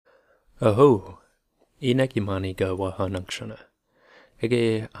Aho, inakimaniga wahanakshana.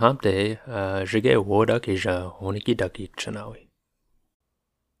 Ege hamte jige woda kija honiki dakikchanawi.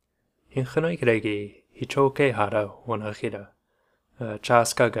 Hinkhanaikregi hichoke hara wanachida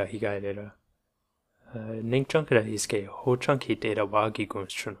chaskaga higailera. Ningchankra iske hochanki data wagi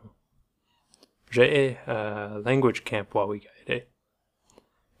gunstrano. Je language camp wawigaide.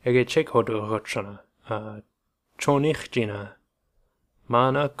 Ege chek hodo hochana. Chonich jina.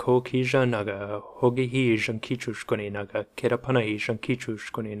 Mana kokija naga hogihi jankichushkoni naga kerapanahi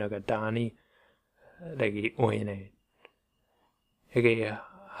jankichushkoni naga dani legi oine. Ege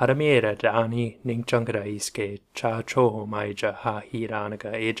haramiera dani ningchankara iske cha choho maija ha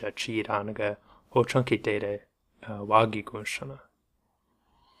hiranaga eja chiranaga hochankitede wagi gunshana.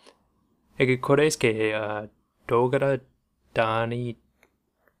 Ege koreske dogara dani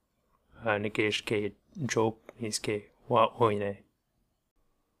nigeshke jok iske wa oine.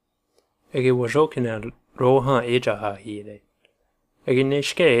 Ege wajokina roha eja ha hire. Ege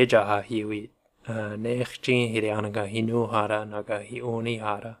nishke eja ha hiwi. Nechjin hirianaga hinu hara naga hioni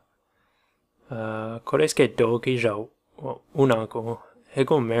hara. Koreske dogi jau unako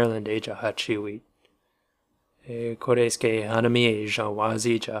hego Maryland eja ha chiwi. Koreske hanami eja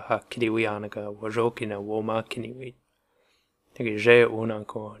wazi ja ha kiriwi anaga wajokina woma kiniwi. Ege je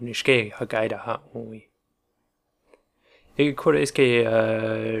unako nishke hagaida ha unwi. Ege koreske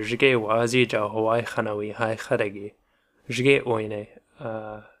jige wazi ja Hawaii khanawi hai kharegi jige oine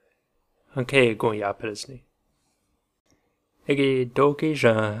hanke gon yapresni. Ege doki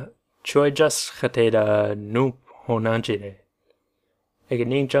ja choijas khateda nup honanjire. Ege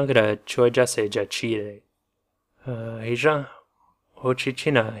ningjangra choijas eja chire. Hija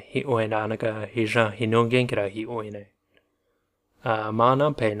hochichina hi oinanaga hija hinongenkra hi oine.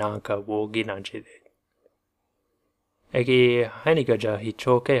 Mana pe nanka wogi nanjire. Ege hainigaja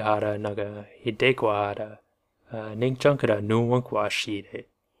hichoke hara naga hidekwa hara ningchankara nuwankwa shire.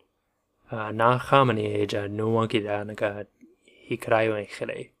 Na khamani eja nuwankida naga hikrayo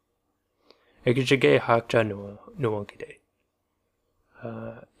enkhere. Ege jige hakja nuwankide.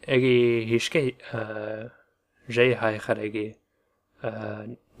 Ege hishke jay hai kharege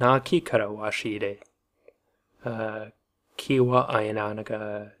na ki karawa shire. Kiwa aina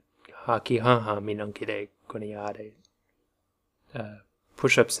naga haki ha minankide kuniare.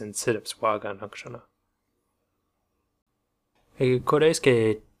 Push-ups and sit-ups waga nakshana. Ege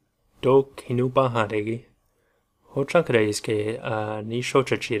koreske dok hinupa haregi. Hochankre iske nisho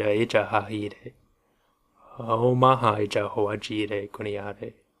chachira eja ha hire. Omaha eja hoajire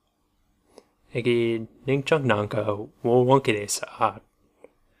kuniare. Ege ningchang nanka wo wankide saat.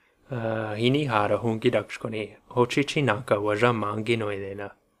 Hini hara hungi dakshkoni hochichi nanka waja mangi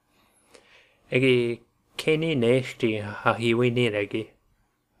noidena. Ege Keni nechti ha hiwi niregi.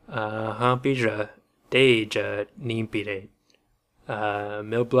 Ha bija deja nimpire.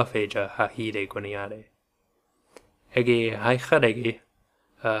 Mil bluffeja ha hire goniare. Ege hai kharegi.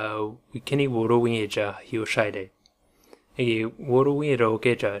 Wikini wuruwi eja hioshaide. Ege wuruwi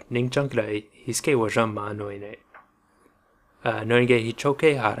rogeja ningchankra hiske wajam manoine. Noinge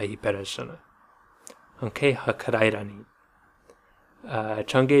hichoke hara hiperasana. Anke ha karairani.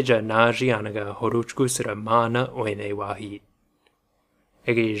 Changeja naji anaga horuchkusra mana oine wahid.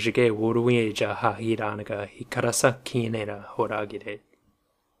 Ege jige wurueja hahid anaga hikarasa kinera horagide.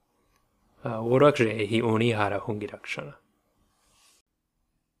 Worakje hi oni hara hungirakshana.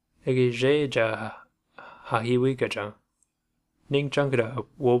 Ege jeja hahiwi gaja. Ningchankra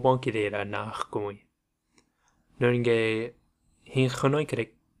wowankidera nachgui. Nunge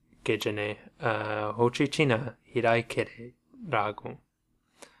hinchanoikre gejane hochichina hirai kere. Ragu.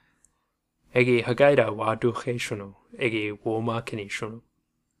 Ege hagaida wadu shunu. Ege woma kini shunu.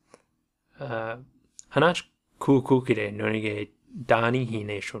 Hanash kukukire nunige dani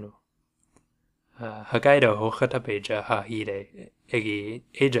hine shunu. Hagaida hochatapeja ha hire. Ege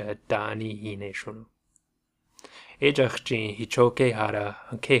eja dani hine shunu. Eja khjin hichoke hara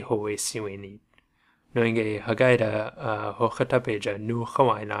hanke hoe siwini. Nunge hagaida hochatapeja nu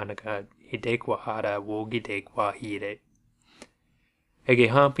khawainanaga hidekwa hara wogi dekwa hire. Ege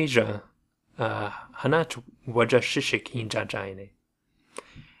hampija hanach waja shishik hinja jaine.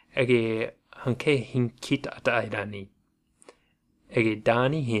 Ege hanke hinkit atairani. Ege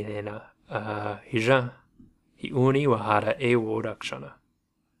dani hinena hija hiuni wahara e worakshana.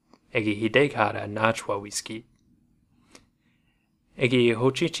 Ege hidek hara nachwa whisky. Ege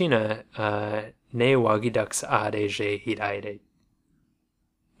hochichina ne wagidaks adeje hiraide.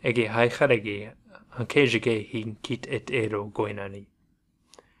 Ege haikharege hanke jige hinkit et ero goinani.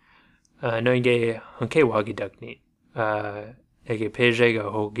 Noinge hanke wagidakni. ege pejega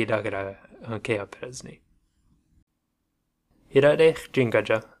ho gidagara kea presni. Iradech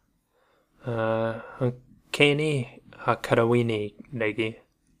jingaja. Keni ha karawini legi.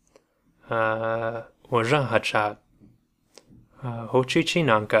 Waja hacha. Ho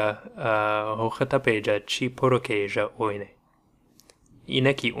chichinanka ho khatapeja chi porokeja oine.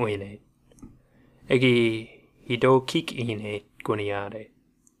 Ineki oine. Egi hido kik ine guniare.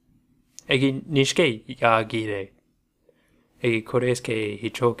 Egi nishke yagire. Egi koreske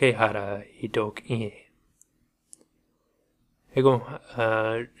hichoke hara hidok ine. Ego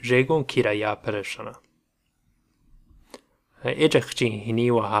jegon kira ya perashana. Ejachchi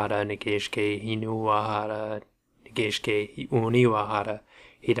hini wahara negeshke hinu wahara negeshke uni wahara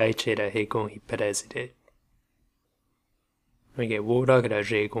hidaichera hegon hiperezide. Mege woragra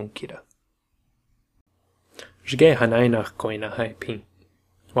jegon kira. Jge hanainach koina hai pin.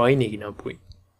 Wainigina pui.